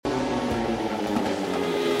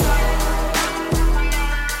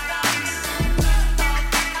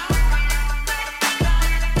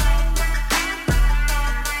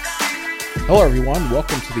Hello, everyone.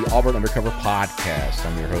 Welcome to the Auburn Undercover Podcast.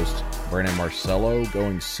 I'm your host, Brandon Marcello,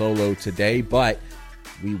 going solo today, but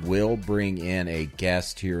we will bring in a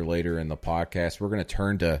guest here later in the podcast. We're going to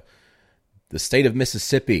turn to the state of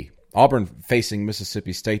Mississippi. Auburn facing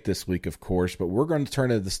Mississippi State this week, of course, but we're going to turn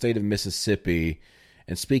to the state of Mississippi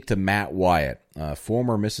and speak to Matt Wyatt,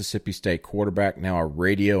 former Mississippi State quarterback, now a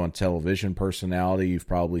radio and television personality. You've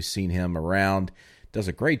probably seen him around. Does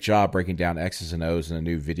a great job breaking down X's and O's in a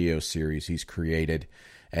new video series he's created,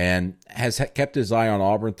 and has kept his eye on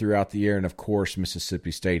Auburn throughout the year, and of course Mississippi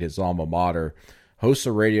State, his alma mater. Hosts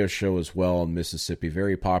a radio show as well in Mississippi.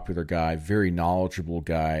 Very popular guy, very knowledgeable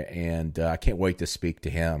guy, and I can't wait to speak to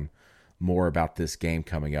him more about this game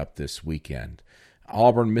coming up this weekend.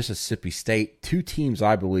 Auburn, Mississippi State, two teams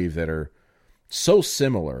I believe that are so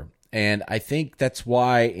similar, and I think that's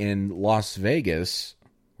why in Las Vegas,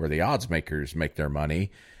 where the odds makers make their money,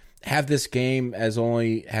 have this game as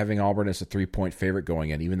only having Auburn as a 3-point favorite going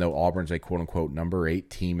in, even though Auburn's a quote-unquote number 8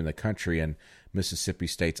 team in the country, and Mississippi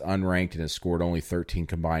State's unranked and has scored only 13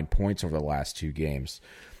 combined points over the last 2 games.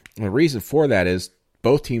 And the reason for that is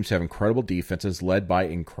both teams have incredible defenses led by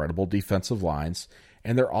incredible defensive lines,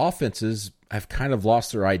 and their offenses have kind of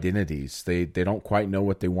lost their identities. They don't quite know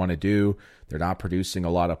what they want to do. They're not producing a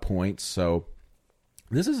lot of points. So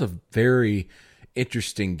this is a very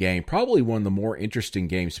interesting game, probably one of the more interesting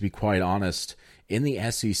games, to be quite honest, in the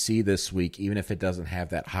SEC this week, even if it doesn't have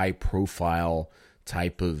that high-profile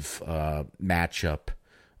type of matchup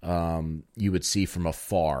you would see from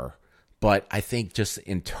afar. But I think just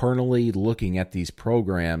internally looking at these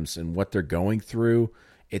programs and what they're going through,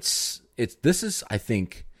 this is, I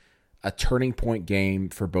think, a turning point game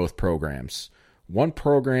for both programs. One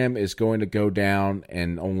program is going to go down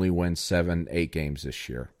and only win 7-8 games this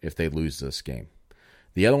year if they lose this game.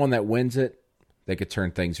 The other one that wins it, they could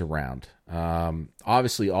turn things around.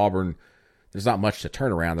 Obviously, Auburn, there's not much to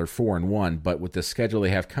turn around. They're 4-1, but with the schedule they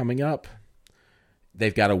have coming up,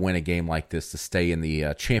 they've got to win a game like this to stay in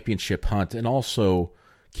the championship hunt and also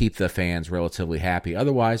keep the fans relatively happy.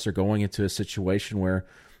 Otherwise, they're going into a situation where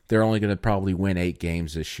they're only going to probably win 8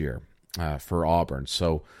 games this year for Auburn.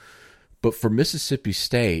 So, but for Mississippi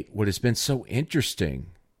State, what has been so interesting,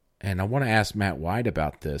 and I want to ask Matt Wyatt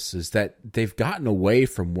about this, is that they've gotten away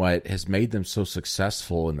from what has made them so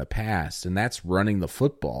successful in the past, and that's running the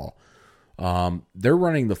football. They're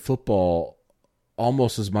running the football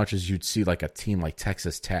almost as much as you'd see like a team like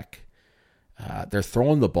Texas Tech. They're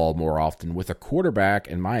throwing the ball more often with a quarterback,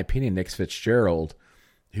 in my opinion, Nick Fitzgerald,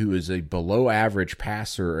 who is a below-average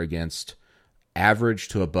passer against average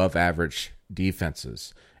to above-average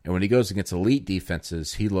defenses. And when he goes against elite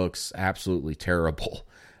defenses, he looks absolutely terrible.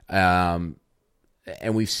 And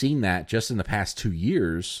we've seen that just in the past 2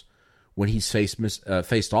 years when he's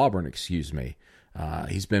faced Auburn, He's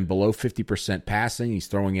been below 50% passing. He's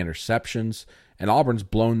throwing interceptions, and Auburn's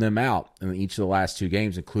blown them out in each of the last 2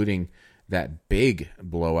 games, including that big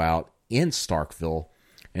blowout in Starkville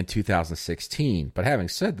in 2016. But having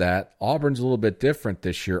said that, Auburn's a little bit different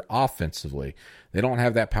this year offensively. They don't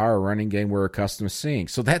have that power running game we're accustomed to seeing.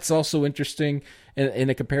 So that's also interesting in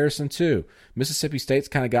a comparison too. Mississippi State's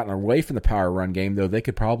kind of gotten away from the power run game, though they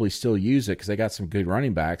could probably still use it because they got some good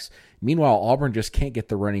running backs. Meanwhile, Auburn just can't get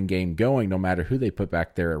the running game going no matter who they put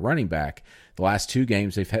back there at running back. The last 2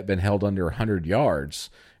 games, they've been held under 100 yards.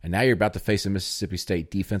 And now you're about to face a Mississippi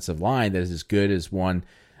State defensive line that is as good as one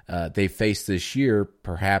they faced this year,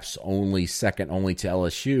 perhaps second only to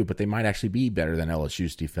LSU, but they might actually be better than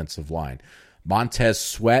LSU's defensive line. Montez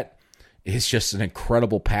Sweat is just an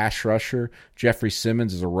incredible pass rusher. Jeffrey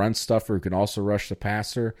Simmons is a run stuffer who can also rush the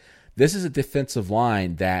passer. This is a defensive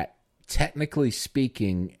line that, technically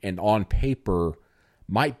speaking and on paper,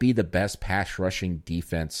 might be the best pass rushing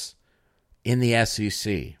defense in the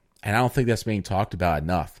SEC. And I don't think that's being talked about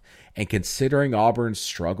enough. And considering Auburn's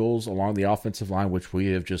struggles along the offensive line, which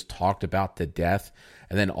we have just talked about to death,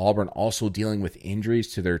 and then Auburn also dealing with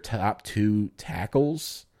injuries to their top 2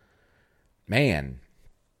 tackles, man,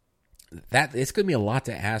 it's going to be a lot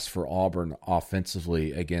to ask for Auburn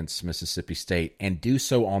offensively against Mississippi State, and do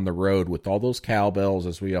so on the road with all those cowbells,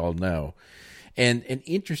 as we all know. And an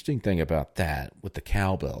interesting thing about that with the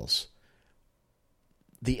cowbells,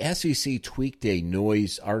 the SEC tweaked a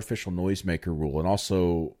artificial noisemaker rule, and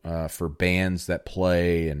also for bands that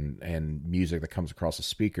play and music that comes across the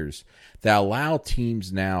speakers, that allow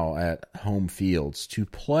teams now at home fields to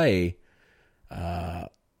play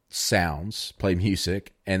sounds, play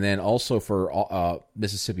music, and then also for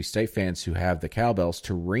Mississippi State fans who have the cowbells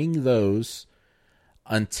to ring those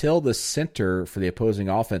until the center for the opposing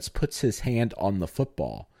offense puts his hand on the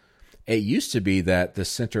football. It used to be that the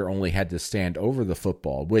center only had to stand over the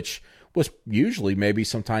football, which was usually maybe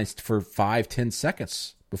sometimes for 5-10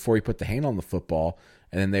 seconds before he put the hand on the football,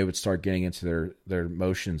 and then they would start getting into their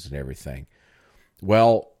motions and everything.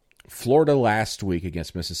 Well, Florida last week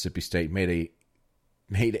against Mississippi State made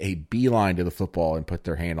a beeline to the football and put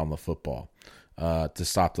their hand on the football to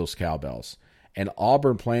stop those cowbells. And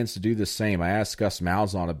Auburn plans to do the same. I asked Gus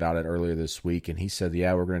Malzahn about it earlier this week, and he said,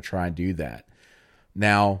 yeah, we're going to try and do that.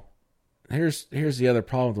 Now, here's the other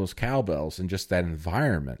problem with those cowbells and just that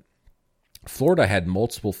environment. Florida had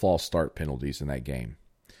multiple false start penalties in that game.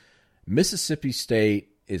 Mississippi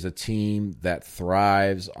State is a team that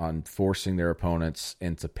thrives on forcing their opponents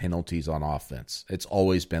into penalties on offense. It's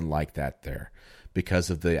always been like that there because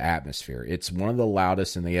of the atmosphere. It's one of the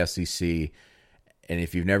loudest in the SEC, and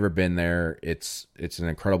if you've never been there, it's an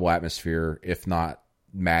incredible atmosphere, if not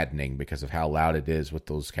maddening, because of how loud it is with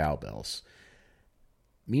those cowbells.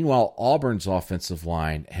 Meanwhile, Auburn's offensive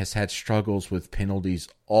line has had struggles with penalties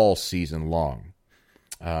all season long.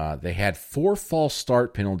 They had 4 false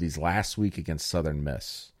start penalties last week against Southern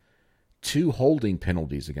Miss, 2 holding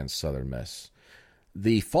penalties against Southern Miss.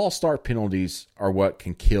 The false start penalties are what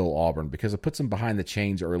can kill Auburn because it puts them behind the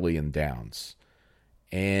chains early in downs.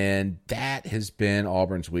 And that has been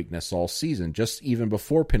Auburn's weakness all season, just even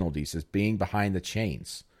before penalties, is being behind the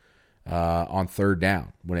chains on third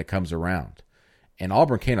down when it comes around. And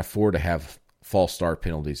Auburn can't afford to have false start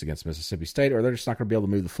penalties against Mississippi State, or they're just not going to be able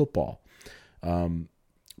to move the football.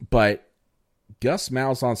 But Gus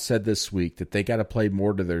Malzahn said this week that they got to play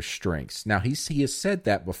more to their strengths. Now, he has said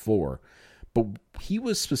that before, but he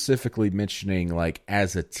was specifically mentioning, like,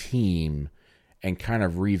 as a team and kind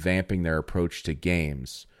of revamping their approach to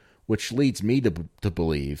games, which leads me to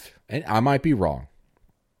believe, and I might be wrong,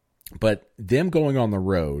 but them going on the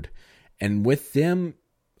road, and with them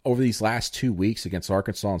over these last 2 weeks against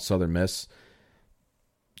Arkansas and Southern Miss,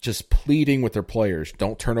 just pleading with their players,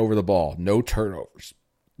 don't turn over the ball, no turnovers.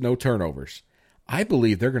 I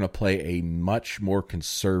believe they're going to play a much more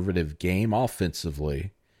conservative game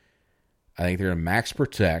offensively. I think they're going to max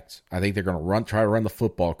protect. I think they're going to try to run the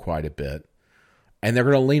football quite a bit. And they're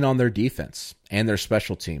going to lean on their defense and their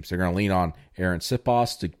special teams. They're going to lean on Aaron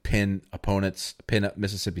Sipos to pin up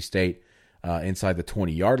Mississippi State inside the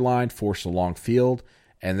 20-yard line, force a long field,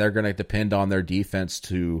 and they're going to depend on their defense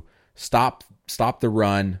to stop the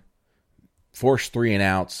run, force 3 and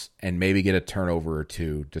outs, and maybe get a turnover or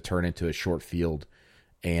 2 to turn into a short field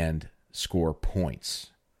and score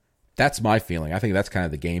points. That's my feeling. I think that's kind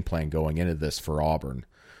of the game plan going into this for Auburn,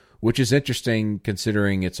 which is interesting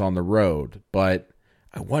considering it's on the road. But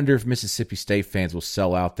I wonder if Mississippi State fans will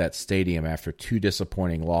sell out that stadium after 2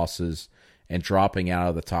 disappointing losses and dropping out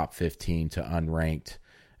of the top 15 to unranked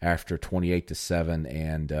after 28-7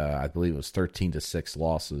 and I believe it was 13-6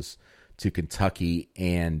 losses to Kentucky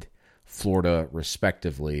and Florida,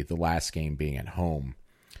 respectively, the last game being at home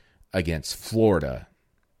against Florida.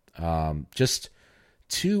 Just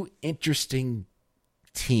 2 interesting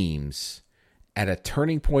teams at a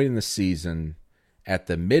turning point in the season, at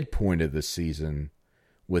the midpoint of the season,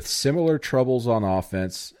 with similar troubles on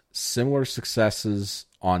offense, similar successes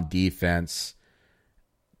on defense,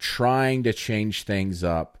 trying to change things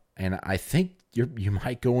up. And I think you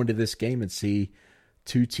might go into this game and see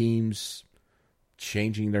 2 teams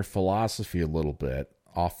changing their philosophy a little bit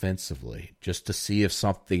offensively, just to see if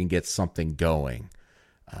something gets something going.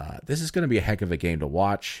 This is going to be a heck of a game to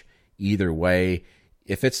watch either way.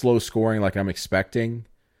 If it's low scoring like I'm expecting,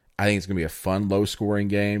 I think it's going to be a fun low scoring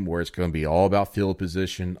game where it's going to be all about field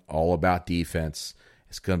position, all about defense.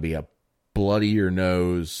 It's going to be a bloody your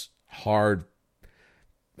nose, hard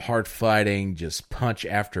fighting, just punch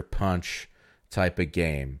after punch type of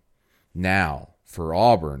game. Now, for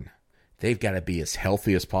Auburn, they've got to be as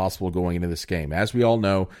healthy as possible going into this game. As we all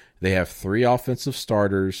know, they have 3 offensive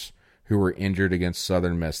starters who were injured against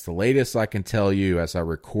Southern Miss. The latest I can tell you as I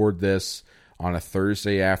record this on a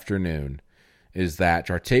Thursday afternoon is that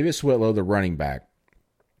Jartavius Whitlow, the running back,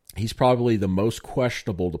 he's probably the most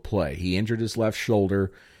questionable to play. He injured his left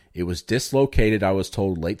shoulder. It was dislocated, I was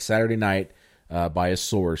told, late Saturday night by a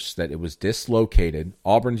source that it was dislocated.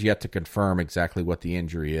 Auburn's yet to confirm exactly what the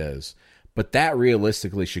injury is. But that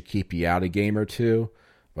realistically should keep you out a game or 2.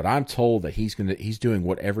 But I'm told that he's doing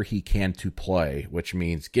whatever he can to play, which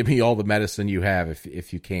means give me all the medicine you have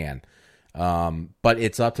if you can. But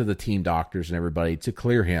it's up to the team doctors and everybody to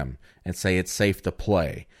clear him and say it's safe to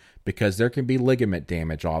play, because there can be ligament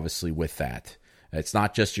damage, obviously, with that. It's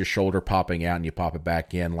not just your shoulder popping out and you pop it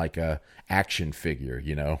back in like a action figure,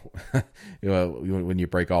 you know, when you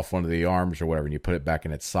break off one of the arms or whatever and you put it back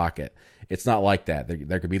in its socket. It's not like that.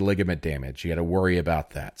 There could be ligament damage. You got to worry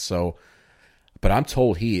about that. So, but I'm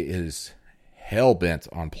told he is hell-bent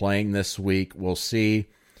on playing this week. We'll see.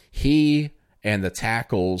 He and the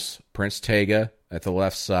tackles, Prince Tega at the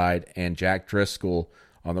left side and Jack Driscoll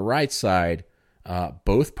on the right side,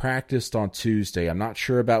 both practiced on Tuesday. I'm not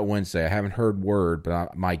sure about Wednesday. I haven't heard word,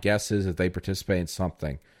 but my guess is that they participate in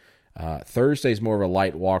something. Thursday's more of a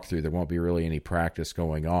light walkthrough. There won't be really any practice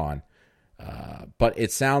going on. But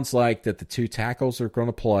it sounds like that the two tackles are going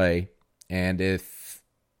to play, and if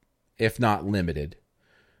not limited.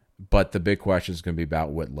 But the big question is going to be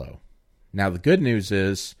about Whitlow. Now, the good news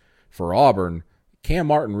is for Auburn, Cam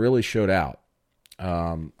Martin really showed out,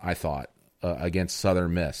 I thought, against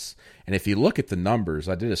Southern Miss. And if you look at the numbers,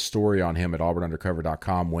 I did a story on him at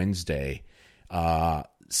auburnundercover.com Wednesday.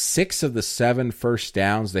 6 of the 7 first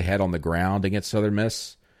downs they had on the ground against Southern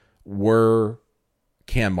Miss were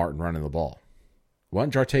Cam Martin running the ball. It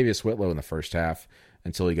wasn't Jartavius Whitlow in the first half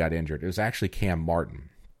until he got injured. It was actually Cam Martin.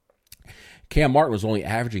 Cam Martin was only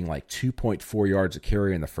averaging like 2.4 yards a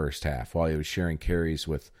carry in the first half while he was sharing carries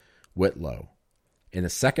with Whitlow. In the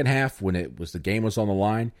second half, when the game was on the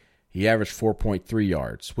line, he averaged 4.3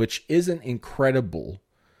 yards, which isn't incredible.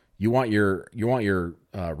 You want your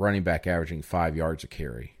running back averaging 5 yards a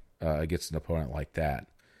carry against an opponent like that.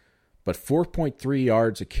 But 4.3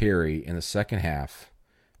 yards a carry in the second half,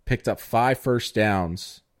 picked up 5 first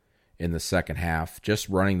downs in the second half, just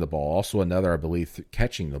running the ball. Also another, I believe,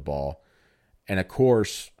 catching the ball. And, of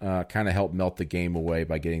course, kind of helped melt the game away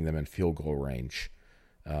by getting them in field goal range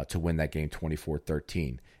to win that game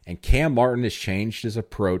 24-13. And Cam Martin has changed his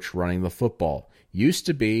approach running the football. Used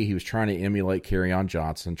to be he was trying to emulate Kerryon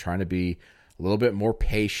Johnson, trying to be a little bit more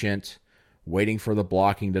patient, waiting for the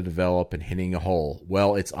blocking to develop and hitting a hole.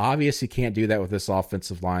 Well, it's obvious he can't do that with this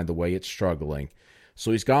offensive line the way it's struggling.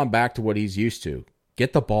 So he's gone back to what he's used to.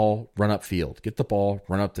 Get the ball, run up field. Get the ball,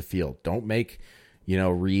 run up the field. Don't make,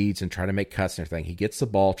 reads and try to make cuts and everything. He gets the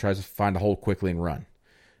ball, tries to find a hole quickly and run.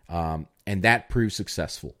 And that proved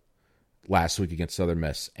successful last week against Southern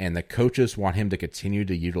Miss. And the coaches want him to continue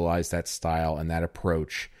to utilize that style and that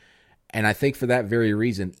approach. And I think for that very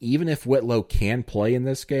reason, even if Whitlow can play in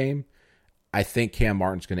this game, I think Cam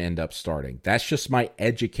Martin's going to end up starting. That's just my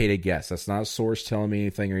educated guess. That's not a source telling me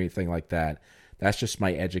anything or anything like that. That's just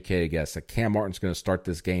my educated guess that Cam Martin's going to start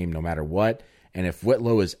this game no matter what. And if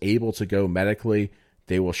Whitlow is able to go medically,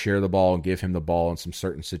 they will share the ball and give him the ball in some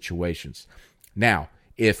certain situations. Now,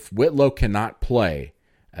 if Whitlow cannot play,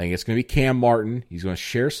 I think it's going to be Cam Martin. He's going to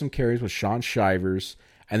share some carries with Shaun Shivers.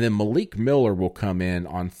 And then Malik Miller will come in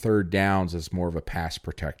on third downs as more of a pass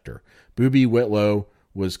protector. Boobie Whitlow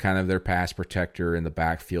was kind of their pass protector in the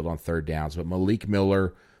backfield on third downs. But Malik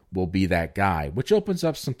Miller will be that guy, which opens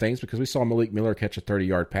up some things because we saw Malik Miller catch a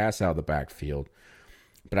 30-yard pass out of the backfield.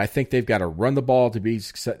 But I think they've got to run the ball to be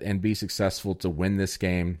successful to win this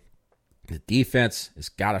game. The defense has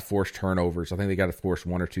got to force turnovers. I think they got to force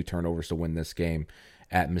 1 or 2 turnovers to win this game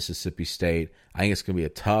at Mississippi State. I think it's going to be a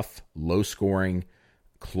tough, low-scoring,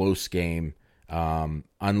 close game.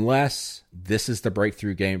 Unless this is the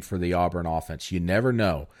breakthrough game for the Auburn offense. You never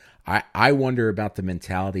know. I wonder about the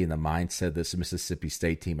mentality and the mindset of this Mississippi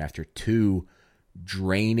State team after 2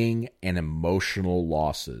 draining and emotional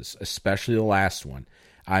losses, especially the last one.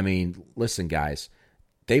 I mean, listen, guys,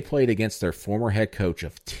 they played against their former head coach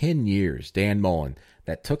of 10 years, Dan Mullen,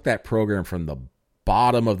 that took that program from the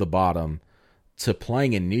bottom of the bottom to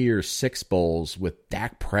playing in New Year's Six Bowls with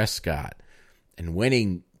Dak Prescott and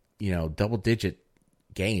winning, double-digit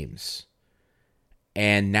games.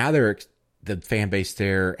 And now the fan base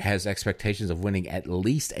there has expectations of winning at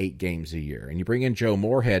least 8 games a year. And you bring in Joe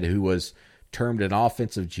Moorhead, who was termed an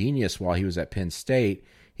offensive genius while he was at Penn State.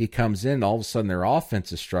 He comes in, all of a sudden their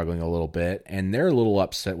offense is struggling a little bit, and they're a little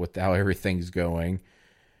upset with how everything's going.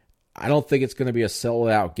 I don't think it's going to be a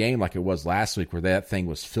sellout game like it was last week where that thing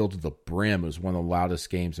was filled to the brim. It was one of the loudest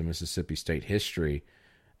games in Mississippi State history.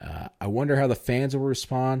 I wonder how the fans will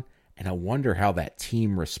respond, and I wonder how that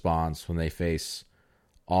team responds when they face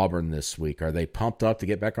Auburn this week. Are they pumped up to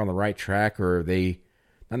get back on the right track, or are they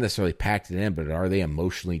not necessarily packed it in, but are they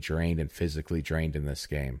emotionally drained and physically drained in this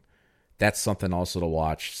game? That's something also to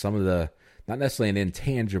watch. Some of the, not necessarily an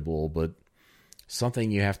intangible, but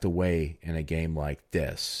something you have to weigh in a game like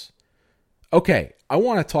this. Okay, I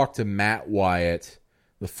want to talk to Matt Wyatt,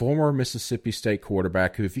 the former Mississippi State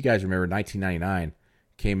quarterback, who, if you guys remember, 1999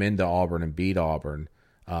 came into Auburn and beat Auburn.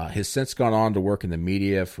 Has since gone on to work in the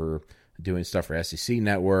media for doing stuff for SEC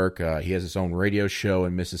Network. He has his own radio show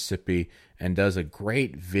in Mississippi and does a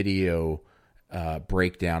great video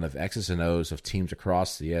breakdown of X's and O's of teams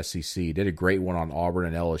across the SEC. He did a great one on Auburn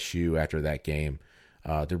and LSU after that game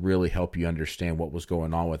to really help you understand what was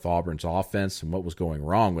going on with Auburn's offense and what was going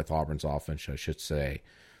wrong with Auburn's offense, I should say.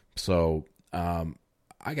 So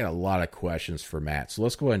I got a lot of questions for Matt, so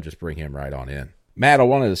let's go ahead and just bring him right on in. Matt, I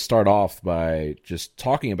wanted to start off by just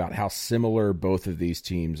talking about how similar both of these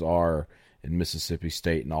teams are in Mississippi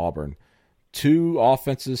State and Auburn. Two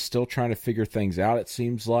offenses still trying to figure things out, it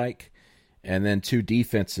seems like, and then two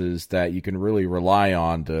defenses that you can really rely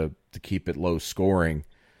on to keep it low scoring.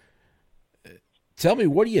 Tell me,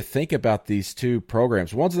 what do you think about these two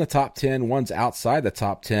programs? One's in the top 10, one's outside the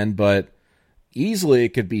top 10, but easily it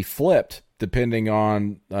could be flipped depending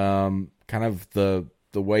on kind of the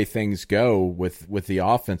way things go with the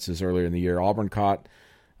offenses earlier in the year. Auburn caught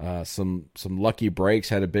some lucky breaks,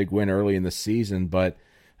 had a big win early in the season, but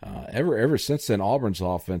ever since then, Auburn's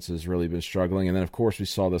offense has really been struggling. And then, of course, we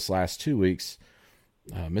saw this last 2 weeks.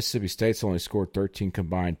 Mississippi State's only scored 13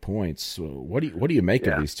 combined points. So what do you make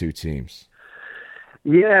of these two teams?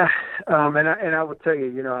 Yeah, and I would tell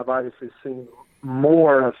you, I've obviously seen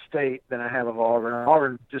more of State than I have of Auburn.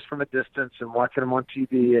 Auburn, just from a distance and watching them on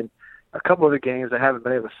TV, and a couple of the games I haven't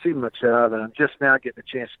been able to see much of, and I'm just now getting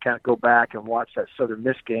a chance to kind of go back and watch that Southern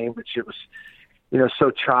Miss game, which it was, so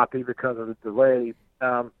choppy because of the delay.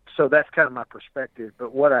 So that's kind of my perspective.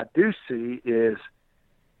 But what I do see is,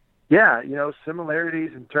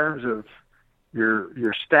 similarities in terms of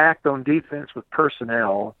you're stacked on defense with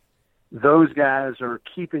personnel. Those guys are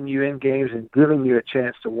keeping you in games and giving you a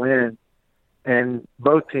chance to win, and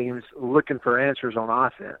both teams looking for answers on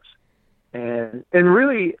offense. And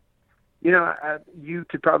really, you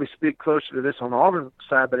could probably speak closer to this on the Auburn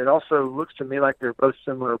side, but it also looks to me like they're both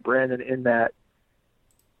similar, Brandon, in that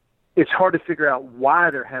it's hard to figure out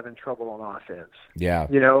why they're having trouble on offense. Yeah.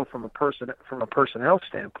 From a personnel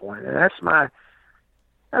standpoint. And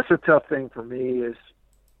that's a tough thing for me is,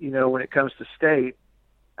 when it comes to State,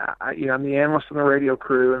 I'm the analyst on the radio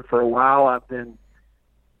crew, and for a while I've been,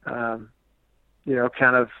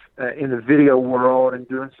 kind of in the video world and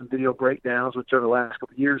doing some video breakdowns, which over the last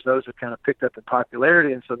couple of years, those have kind of picked up in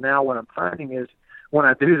popularity. And so now what I'm finding is when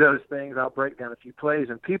I do those things, I'll break down a few plays,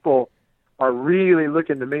 and people are really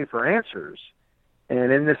looking to me for answers.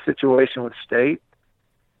 And in this situation with State,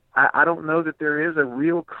 I don't know that there is a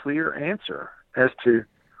real clear answer as to,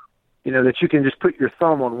 that you can just put your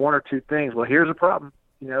thumb on one or two things. Well, here's a problem.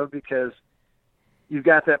 Because you've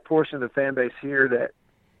got that portion of the fan base here that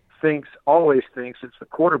always thinks it's the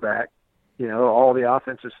quarterback. All the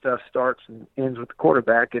offensive stuff starts and ends with the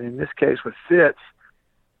quarterback. And in this case with Fitz,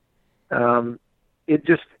 the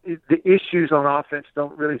issues on offense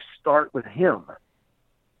don't really start with him.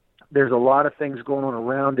 There's a lot of things going on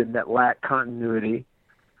around him that lack continuity.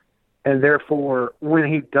 And therefore, when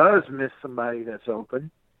he does miss somebody that's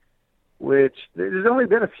open, which there's only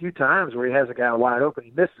been a few times where he has a guy wide open,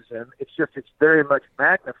 he misses him. It's very much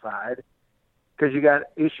magnified because you got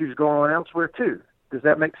issues going on elsewhere too. Does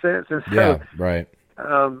that make sense? And so, yeah, right.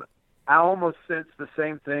 I almost sense the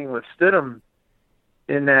same thing with Stidham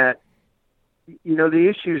in that, the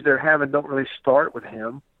issues they're having don't really start with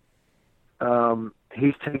him.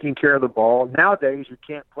 He's taking care of the ball. Nowadays, you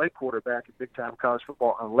can't play quarterback in big-time college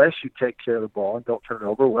football unless you take care of the ball and don't turn it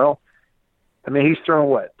over. Well, he's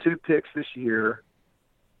thrown, 2 picks this year.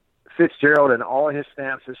 Fitzgerald, in all his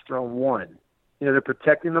snaps, has thrown 1. They're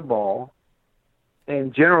protecting the ball.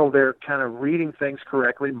 In general, they're kind of reading things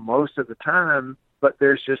correctly most of the time, but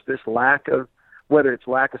there's just this lack of, whether it's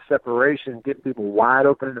lack of separation, getting people wide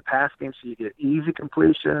open in the pass game so you get easy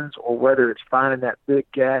completions, or whether it's finding that big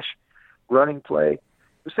gash running play.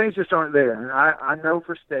 Those things just aren't there. And I know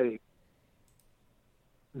for State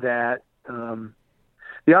that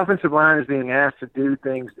the offensive line is being asked to do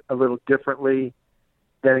things a little differently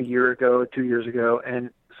than a year ago, 2 years ago,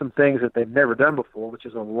 and some things that they've never done before, which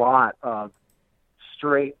is a lot of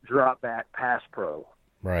straight drop back pass pro.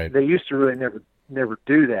 Right. They used to really never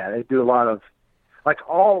do that. They do a lot of, like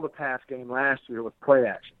all the pass game last year with play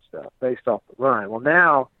action stuff based off the run. Well,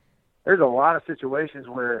 now there's a lot of situations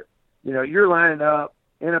where, you're lining up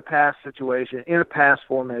in a pass situation, in a pass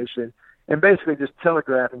formation, and basically just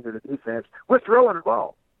telegraphing to the defense, we're throwing the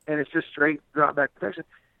ball. And it's just straight drop back protection.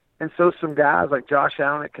 And so some guys like Josh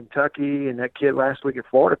Allen at Kentucky and that kid last week at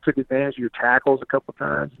Florida took advantage of your tackles a couple of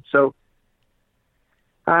times. So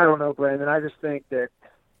I don't know, Brandon. I just think that,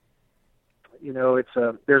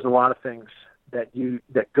 there's a lot of things that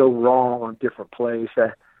go wrong on different plays.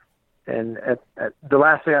 And the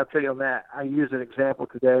last thing I'll tell you on that, I used an example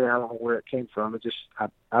today. I don't know where it came from. I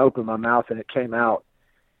opened my mouth and it came out.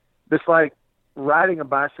 It's like riding a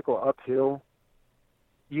bicycle uphill.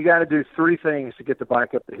 You got to do 3 things to get the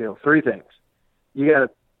bike up the hill. 3 things. You got to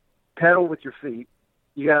pedal with your feet.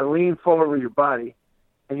 You got to lean forward with your body,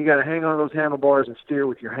 and you got to hang on those handlebars and steer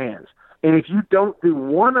with your hands. And if you don't do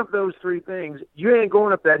one of those 3 things, you ain't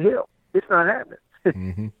going up that hill. It's not happening.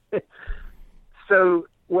 Mm-hmm. So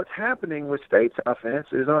what's happening with State's offense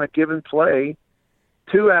is on a given play,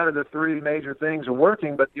 2 out of the 3 major things are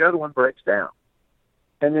working, but the other one breaks down.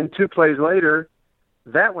 And then 2 plays later,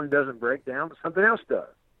 that one doesn't break down, but something else does.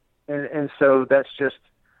 And so that's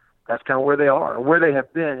kind of where they are, or where they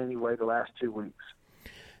have been anyway the last 2 weeks.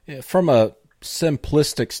 Yeah, from a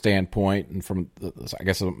simplistic standpoint, and from, I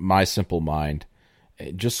guess, my simple mind,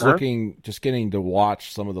 just getting to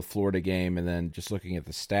watch some of the Florida game and then just looking at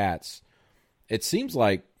the stats, it seems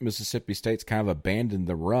like Mississippi State's kind of abandoned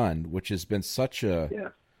the run, which has been such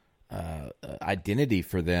a identity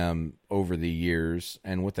for them over the years.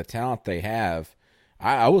 And with the talent they have,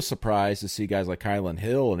 I was surprised to see guys like Kylan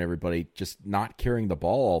Hill and everybody just not carrying the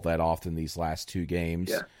ball all that often these last 2 games.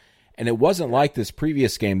 Yeah. And it wasn't like this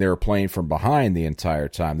previous game they were playing from behind the entire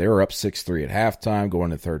time. They were up 6-3 at halftime, going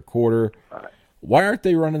to third quarter. Right. Why aren't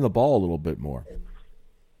they running the ball a little bit more?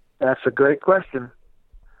 That's a great question.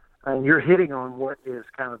 And you're hitting on what is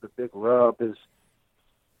kind of the big rub is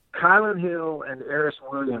Kylan Hill and Eris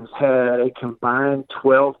Williams had a combined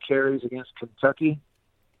 12 carries against Kentucky,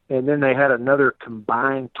 and then they had another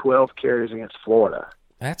combined 12 carries against Florida.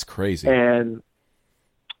 That's crazy. And,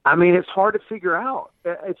 I mean, it's hard to figure out.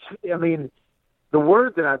 The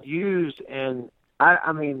word that I've used, and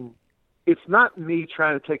I mean, it's not me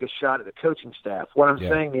trying to take a shot at the coaching staff. What I'm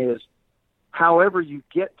saying is, however you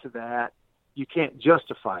get to that, you can't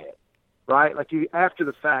justify it, right? Like after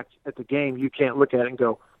the fact at the game, you can't look at it and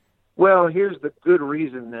go, well, here's the good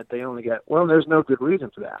reason that they only got, well, there's no good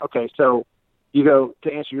reason for that. Okay, so you go,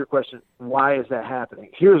 to answer your question, why is that happening?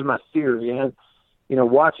 Here's my theory, and,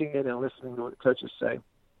 watching it and listening to what the coaches say.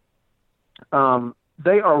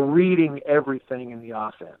 They are reading everything in the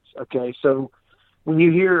offense, okay? So when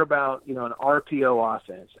you hear about, an RPO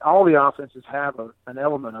offense, all the offenses have an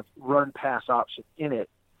element of run-pass option in it.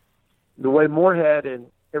 The way Moorhead and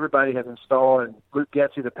everybody have installed, and Luke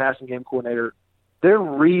Getsy, the passing game coordinator, they're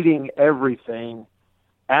reading everything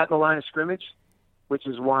at the line of scrimmage, which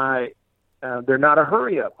is why they're not a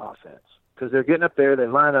hurry-up offense, because they're getting up there, they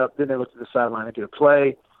line up, then they look to the sideline and get a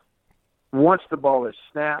play. Once the ball is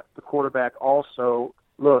snapped, the quarterback also,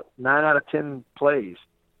 9 out of 10 plays,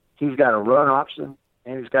 he's got a run option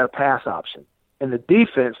and he's got a pass option. And the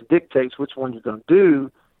defense dictates which one you're going to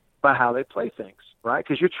do by how they play things, right?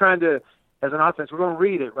 Because you're trying to, as an offense, we're going to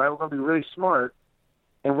read it, right? We're going to be really smart,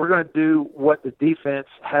 and we're going to do what the defense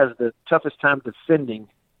has the toughest time defending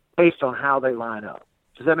based on how they line up.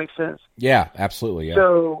 Does that make sense? Yeah, absolutely. Yeah.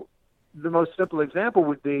 So the most simple example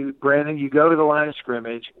would be, Brandon, you go to the line of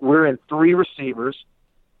scrimmage. We're in 3 receivers.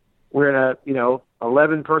 We're in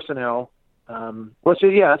 11 personnel. Let's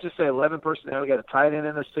just say 11 personnel. We got a tight end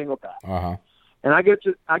and a single back. Uh-huh. And I get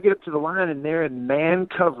up to the line, and they're in man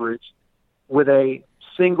coverage with a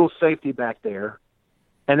single safety back there.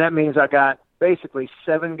 And that means I got basically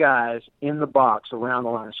 7 guys in the box around the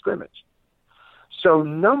line of scrimmage. So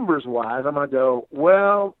numbers-wise, I'm going to go,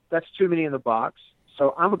 well, that's too many in the box.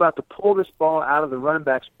 So I'm about to pull this ball out of the running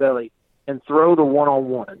back's belly and throw the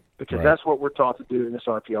one-on-one, because that's what we're taught to do in this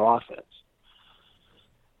RPO offense.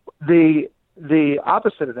 The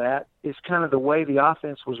opposite of that is kind of the way the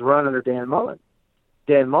offense was run under Dan Mullen.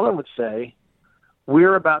 Dan Mullen would say,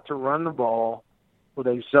 we're about to run the ball with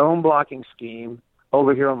a zone blocking scheme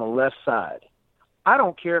over here on the left side. I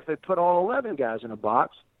don't care if they put all 11 guys in a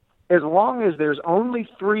box. As long as there's only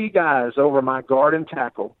 3 guys over my guard and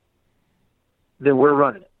tackle, then we're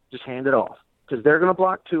running it. Just hand it off, because they're going to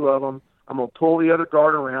block 2 of them. I'm going to pull the other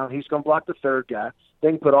guard around. He's going to block the 3rd guy. They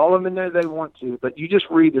can put all of them in there they want to, but you just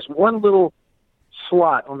read this one little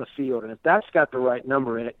slot on the field, and if that's got the right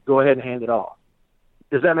number in it, go ahead and hand it off.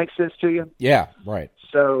 Does that make sense to you? Yeah, right.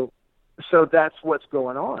 So that's what's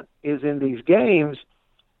going on, is in these games,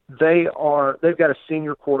 they've got a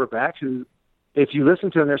senior quarterback who, if you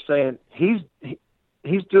listen to him, they're saying he's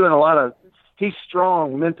doing a lot of, he's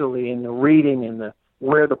strong mentally in the reading and the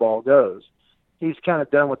where the ball goes. He's kind of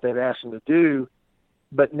done what they've asked him to do,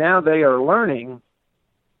 but now they are learning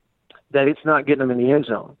that it's not getting them in the end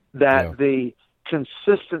zone, that the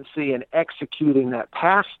consistency in executing that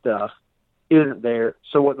pass stuff isn't there.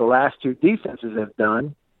 So what the last 2 defenses have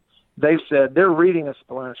done, they've said, they're reading us at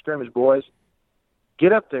the line of scrimmage, boys.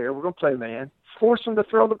 Get up there. We're going to play man. Force them to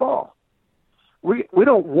throw the ball. We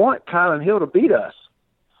don't want Kylan Hill to beat us.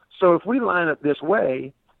 So if we line up this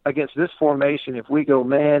way against this formation, if we go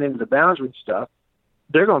man into the boundary stuff,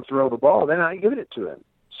 they're going to throw the ball. They're not giving it to him.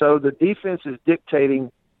 So the defense is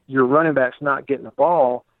dictating your running backs not getting the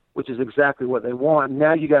ball, which is exactly what they want.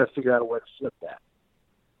 Now you got to figure out a way to flip that.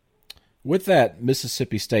 With that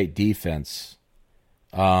Mississippi State defense,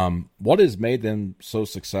 What has made them so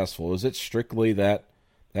successful? Is it strictly that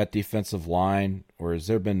defensive line, or has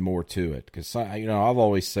there been more to it? Because I've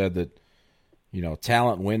always said that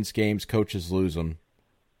talent wins games, coaches lose them,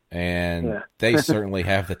 and they certainly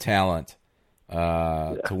have the talent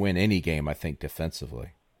to win any game. I think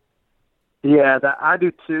defensively. Yeah, I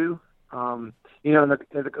do too.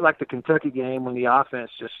 Like the Kentucky game when the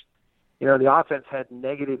offense just, the offense had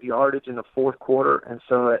negative yardage in the fourth quarter, and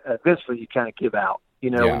so eventually you kind of give out,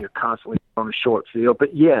 when you're constantly on the short field.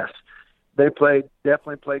 But yes, they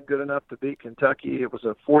definitely played good enough to beat Kentucky. It was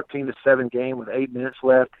a 14-7 game with 8 minutes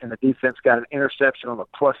left, and the defense got an interception on the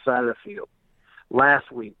plus side of the field.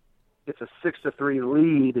 Last week, it's a 6-3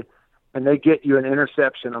 lead, and they get you an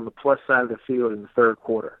interception on the plus side of the field in the third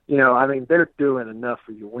quarter. They're doing enough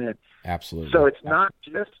for you to win. Absolutely. So it's not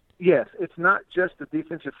just the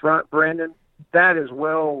defensive front, Brandon. That is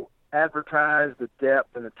well advertised, the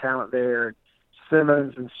depth and the talent there.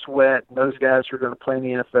 Simmons and Sweat and those guys who are going to play in the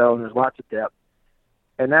NFL, and there's lots of depth.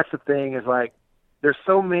 And that's the thing is, like, there's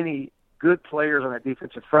so many good players on that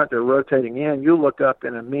defensive front that are rotating in. You'll look up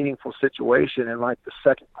in a meaningful situation in, like, the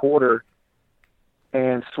second quarter,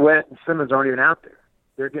 and Sweat and Simmons aren't even out there.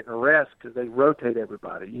 They're getting a rest because they rotate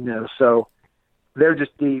everybody, so they're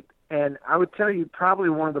just deep. And I would tell you probably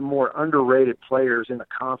one of the more underrated players in the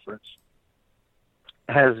conference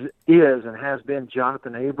has been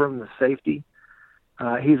Jonathan Abram, the safety.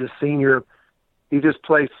 He's a senior. He just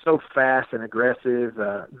plays so fast and aggressive,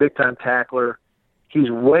 big-time tackler. He's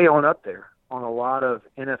way on up there on a lot of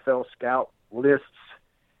NFL scout lists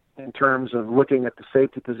in terms of looking at the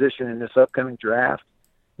safety position in this upcoming draft.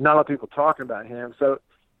 Not a lot of people talking about him. So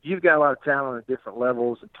you've got a lot of talent at different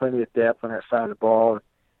levels and plenty of depth on that side of the ball.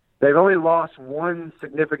 They've only lost one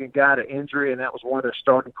significant guy to injury, and that was one of their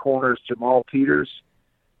starting corners, Jamal Peters.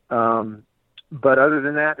 But other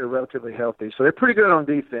than that, they're relatively healthy. So they're pretty good on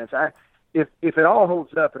defense. If it all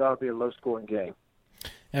holds up, it ought to be a low-scoring game.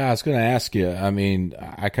 Yeah, I was going to ask you.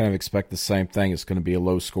 I kind of expect the same thing. It's going to be a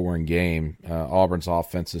low-scoring game. Auburn's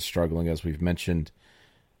offense is struggling, as we've mentioned.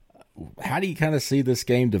 How do you kind of see this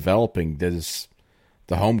game developing? Does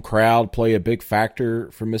the home crowd play a big factor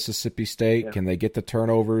for Mississippi State? Yeah. Can they get the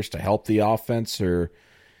turnovers to help the offense? Or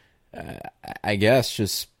I guess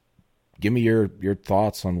just give me your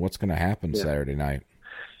thoughts on what's going to happen Saturday night.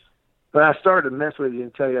 But I started to mess with you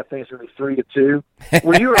and tell you I think it's going to be 3-2.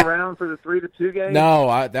 Were you around for the 3-2 game?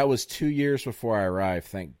 No, that was 2 years before I arrived.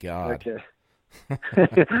 Thank God. Okay.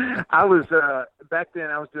 I was back then.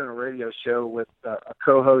 I was doing a radio show with a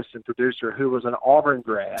co-host and producer who was an Auburn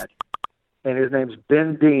grad, and his name's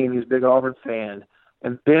Ben Dean. He's a big Auburn fan.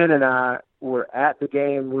 And Ben and I were at the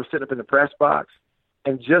game. We were sitting up in the press box,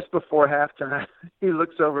 and just before halftime, he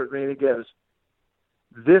looks over at me and he goes,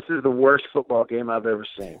 "This is the worst football game I've ever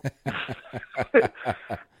seen."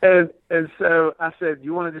 and so I said,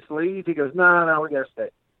 "You want to just leave?" He goes, No, we got to stay.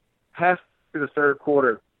 Half through the third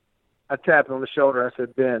quarter, I tapped him on the shoulder. I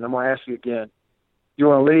said, "Ben, I'm going to ask you again. You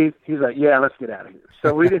want to leave?" He's like, "Yeah, let's get out of here."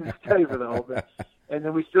 So we didn't stay for the whole thing. And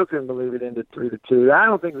then we still couldn't believe it ended 3-2. I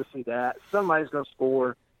don't think we'll see that. Somebody's going to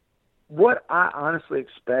score. What I honestly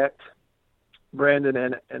expect,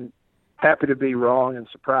 Brandon, and happy to be wrong and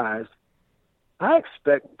surprised, I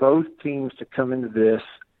expect both teams to come into this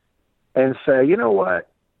and say, you know what,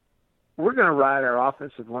 we're going to ride our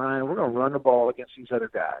offensive line. We're going to run the ball against these other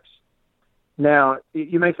guys. Now,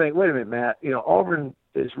 you may think, wait a minute, Matt, Auburn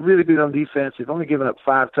is really good on defense. They've only given up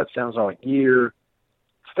 5 touchdowns all year.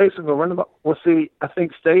 State's going to run the ball. Well, see, I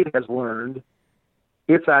think State has learned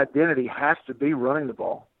its identity has to be running the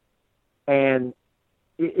ball. And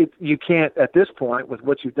you can't, at this point, with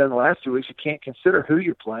what you've done the last 2 weeks, you can't consider who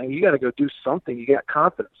you're playing. You got to go do something you got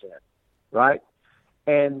confidence in, right?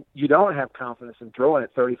 And you don't have confidence in throwing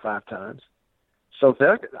it 35 times. So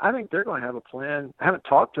I think they're going to have a plan. I haven't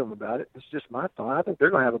talked to them about it. It's just my thought. I think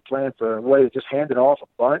they're going to have a plan for a way to just hand it off a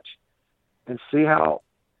bunch and see how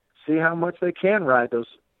much they can ride those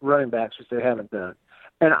running backs, which they haven't done.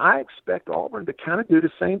 And I expect Auburn to kind of do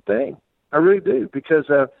the same thing. I really do, because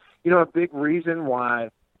a big reason why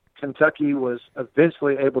Kentucky was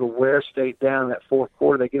eventually able to wear State down in that fourth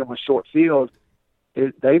quarter, they get them a short field,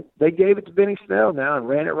 they gave it to Benny Snell now and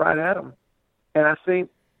ran it right at them. And I think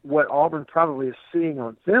what Auburn probably is seeing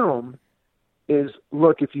on film is,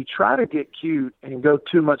 look, if you try to get cute and go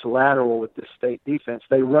too much lateral with this State defense,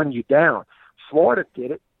 they run you down. Florida did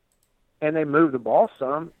it, and they moved the ball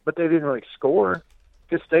some, but they didn't really score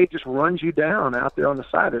because State just runs you down out there on the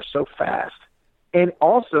side. They're so fast. And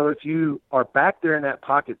also, if you are back there in that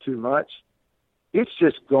pocket too much, it's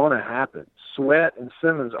just going to happen. Sweat and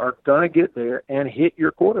Simmons are going to get there and hit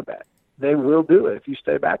your quarterback. They will do it if you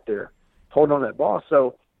stay back there. holding on to that ball.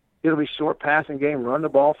 So it'll be short passing game, run the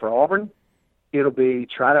ball for Auburn. It'll be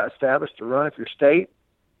try to establish the run if you're State,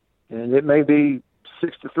 and it may be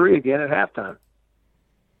 6-3 again at halftime.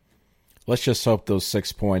 Let's just hope those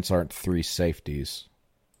 6 points aren't 3 safeties.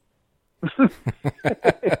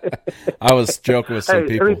 I was joking with some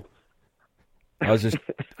people. I was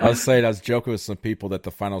joking with some people that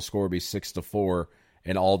the final score would be 6-4,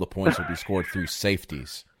 and all the points would be scored through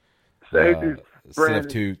safeties. Safeties, Brandon.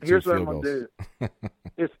 Two here's what field I'm goals. gonna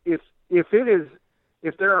do.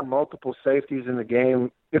 If there are multiple safeties in the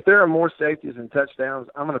game, if there are more safeties and touchdowns,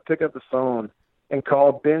 I'm going to pick up the phone and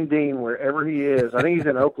call Ben Dean wherever he is. I think he's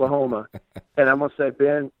in Oklahoma, and I'm going to say,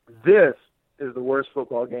 Ben, this is the worst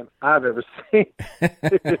football game I've ever seen.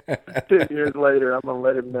 2 years later, I'm going to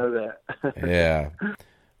let him know that. Yeah.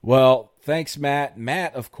 Well, thanks, Matt.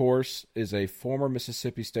 Matt, of course, is a former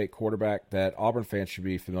Mississippi State quarterback that Auburn fans should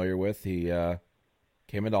be familiar with. He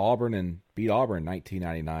came into Auburn and beat Auburn in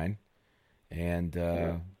 1999. And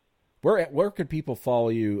where could people follow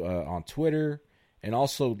you on Twitter and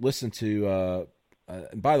also listen to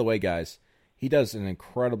and by the way, guys, he does an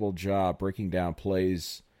incredible job breaking down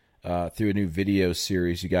plays through a new video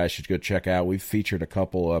series you guys should go check out. We've featured a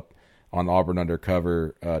couple up on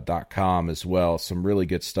auburnundercover.com as well. Some really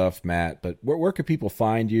good stuff, Matt. But where could people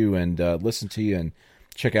find you and listen to you and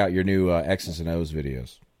check out your new X's and O's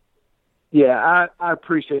videos? Yeah, I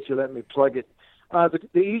appreciate you letting me plug it.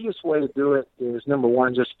 The easiest way to do it is, number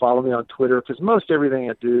one, just follow me on Twitter, because most everything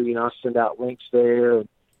I do, I send out links there, and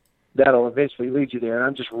that'll eventually lead you there. And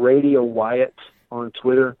I'm just Radio Wyatt on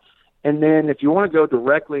Twitter. And then if you want to go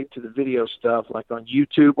directly to the video stuff, like on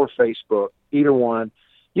YouTube or Facebook, either one,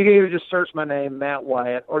 you can either just search my name, Matt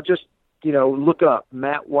Wyatt, or just, look up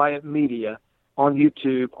Matt Wyatt Media on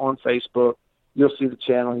YouTube, on Facebook. You'll see the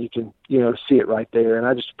channel, and you can, see it right there. And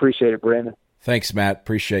I just appreciate it, Brandon. Thanks, Matt.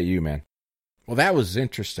 Appreciate you, man. Well, that was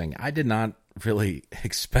interesting. I did not really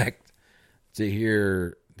expect to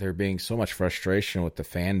hear there being so much frustration with the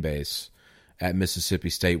fan base at Mississippi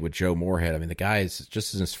State with Joe Moorhead. I mean, the guy is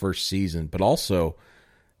just in his first season, but also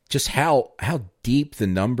just how deep the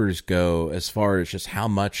numbers go as far as just how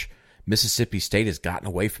much Mississippi State has gotten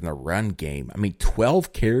away from the run game. I mean,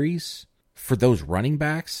 12 carries for those running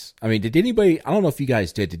backs. I mean, did anybody, I don't know if you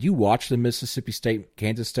guys did you watch the Mississippi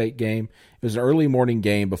State-Kansas State game? It was an early morning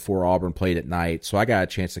game before Auburn played at night, so I got a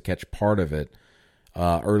chance to catch part of it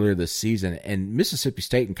earlier this season. And Mississippi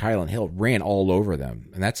State and Kylan Hill ran all over them,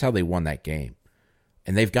 and that's how they won that game.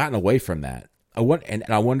 And they've gotten away from that. I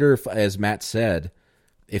wonder if, as Matt said,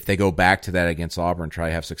 if they go back to that against Auburn, try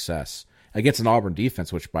to have success. Against an Auburn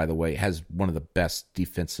defense, which, by the way, has one of the best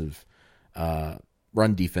defensive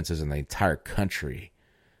run defenses in the entire country.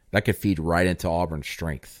 That could feed right into Auburn's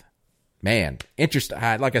strength. Man, interesting.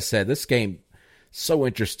 Like I said, this game, so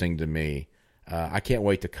interesting to me. I can't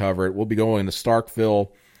wait to cover it. We'll be going to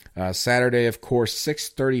Starkville Saturday, of course,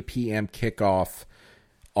 6:30 p.m. kickoff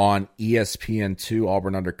on ESPN2,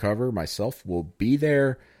 Auburn Undercover. Myself will be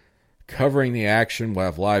there covering the action. We'll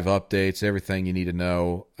have live updates, everything you need to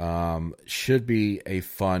know. Should be a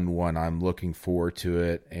fun one. I'm looking forward to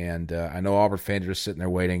it. And I know Auburn fans are just sitting there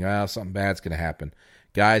waiting. Something bad's going to happen.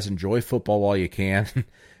 Guys, enjoy football while you can,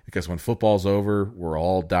 because when football's over, we're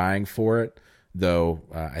all dying for it. Though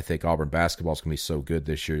I think Auburn basketball is going to be so good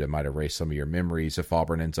this year that might erase some of your memories if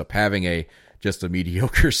Auburn ends up having just a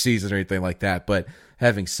mediocre season or anything like that. But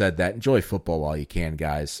having said that, enjoy football while you can,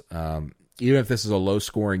 guys. Even if this is a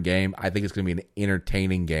low-scoring game, I think it's going to be an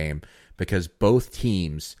entertaining game because both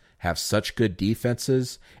teams have such good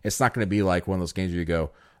defenses. It's not going to be like one of those games where you go,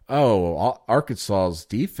 oh, Arkansas's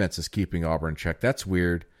defense is keeping Auburn in check. That's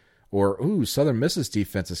weird. Or, Southern Miss's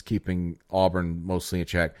defense is keeping Auburn mostly in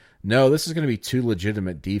check. No, this is going to be two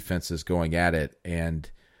legitimate defenses going at it. And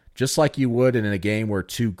just like you would in a game where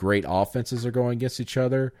two great offenses are going against each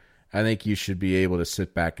other, I think you should be able to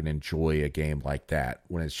sit back and enjoy a game like that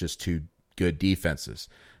when it's just two good defenses.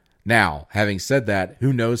 Now, having said that,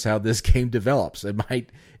 who knows how this game develops?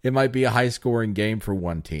 It might be a high-scoring game for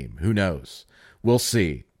one team. Who knows? We'll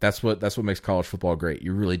see. That's what makes college football great.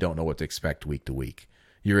 You really don't know what to expect week to week.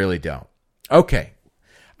 You really don't. Okay.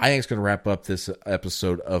 I think it's going to wrap up this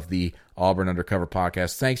episode of the Auburn Undercover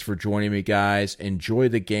Podcast. Thanks for joining me, guys. Enjoy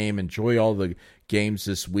the game. Enjoy all the games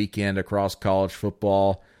this weekend across college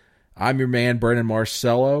football. I'm your man, Brennan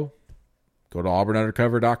Marcello. Go to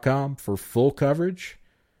auburnundercover.com for full coverage,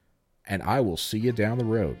 and I will see you down the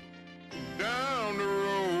road. Down the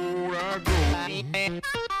road I go.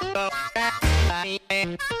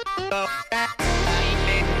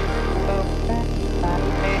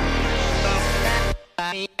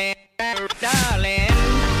 Darling.